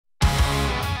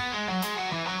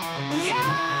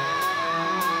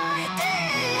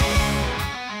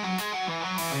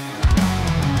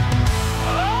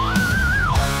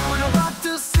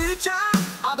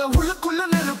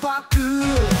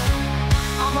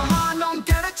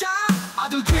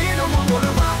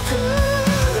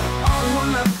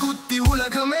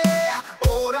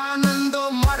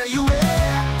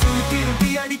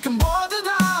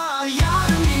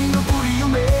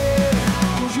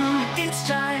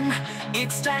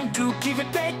It's time to give it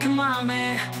back,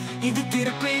 mame. இது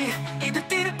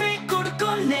திருப்பி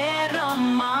கொடுக்கும் நேரம்,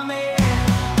 mame.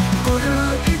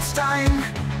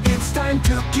 It's time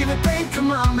to give it back,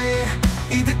 mame.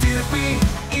 இது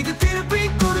திருப்பி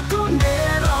கொடுக்கும்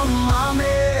நேரம்,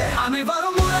 mame.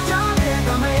 அனைவரும்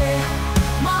உலகாமே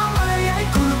மாமலையை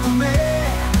குலுக்குமே,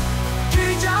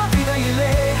 கிழிஞ்சா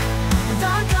விதையிலே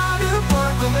தான் காடு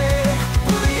போக்குமே.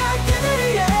 புதிய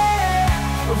எதிரியே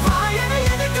வாயனை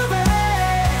எதிர்க்குமே,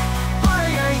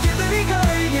 பழைய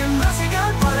எதிரிகளை என்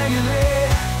ரசிகர் படையிலே.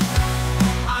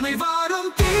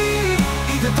 அனைவரும் தீ,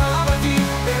 இது தளபதி,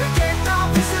 கேட்டா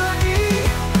விசிலடி.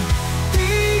 தீ,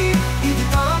 இது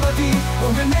தளபதி,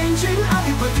 உங்க நெஞ்சின்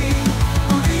அதிபதி.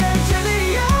 புதிய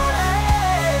எதிரியே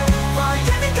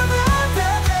வாயனைக்குமே,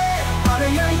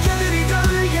 பழைய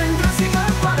எதிரிகள் என்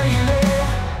ரசிகர் படையிலே.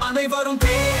 அனைவரும்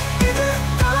தீ, இது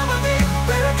தளபதி,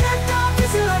 கேட்டா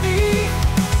விசிலடி.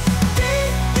 தீ,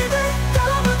 இது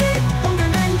தளபதி, உங்க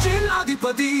நெஞ்சின்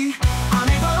அதிபதி.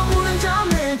 அனைவரும் முடிஞ்சா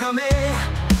மேகமே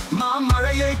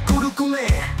மாமழையை கொடுக்குமே,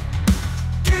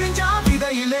 கிழிஞ்சா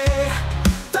விதையிலே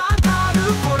தான் காடு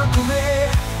பொறுக்குமே.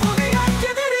 புதிய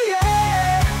எதிரியே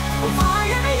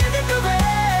வாயனை எதிர்க்குமே,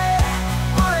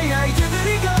 பழைய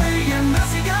எதிரிகள் என்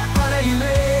ரசிகர்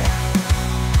படையிலே.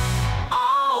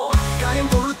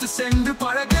 காயம் பொறுத்து சென்று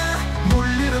பழக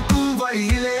முள்ளிருக்கும்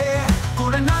வழியிலே,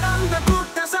 கூட நடந்த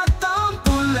கூட்ட சத்தம்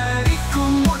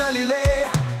புல்லரிக்கும் உடலிலே.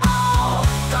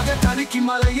 தனிக்கு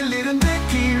மலையில் இருந்து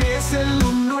கீழே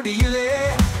செல்லும் நொடியிலே,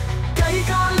 கை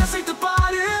கால் அசைத்து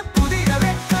பாரு புதிய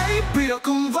வெக்கை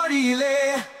பிறக்கும் வழியிலே.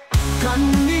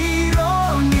 கண்ணீரோ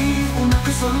நீ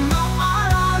உனக்கு சொந்தம்,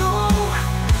 ஆனாலோ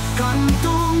கண்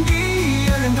தூங்கி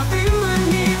எழுந்த பின்பு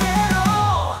நீ வேறோ.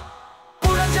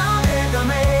 புரஞ்சா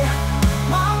வேகமே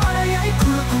மாமலையை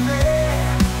குலுக்குமே,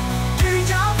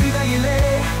 கிழிஞ்சா விதையிலே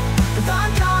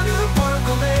தான் காடு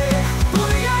பொறுக்குமே.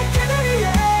 புதிய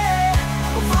எதிரியே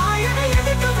வாயனை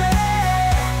எதிர்க்குமே,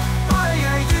 பழைய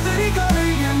எதிரிகள்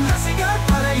என் ரசிகர்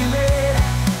படையிலே.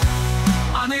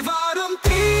 அனைவரும்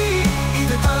தீ,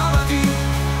 இது தளபதி.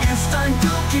 It's time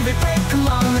to give it back,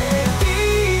 mame. தீ,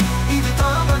 இது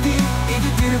தளபதி, இது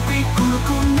திருப்பி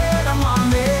கொடுக்கும் நேரம்,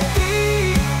 mame. தீ,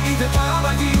 இது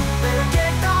தளபதி,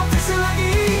 கேட்டா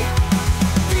விசிலடி.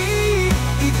 தீ,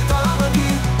 இது தளபதி,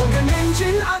 உங்க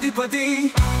நெஞ்சின் அதிபதி.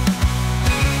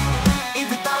 தீ,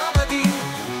 இது தளபதி,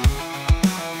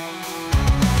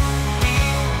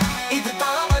 இது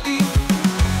தளபதி.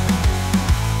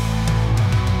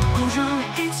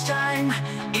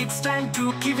 It's time to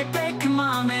give it back,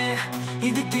 mame.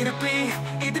 இது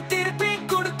திருப்பி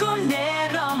கொடுக்கும்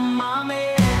நேரம், mame.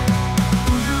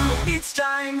 It's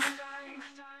time.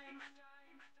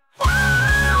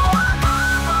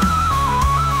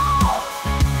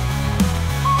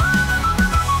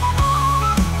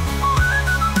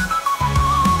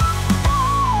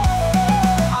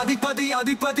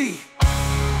 அதிபதி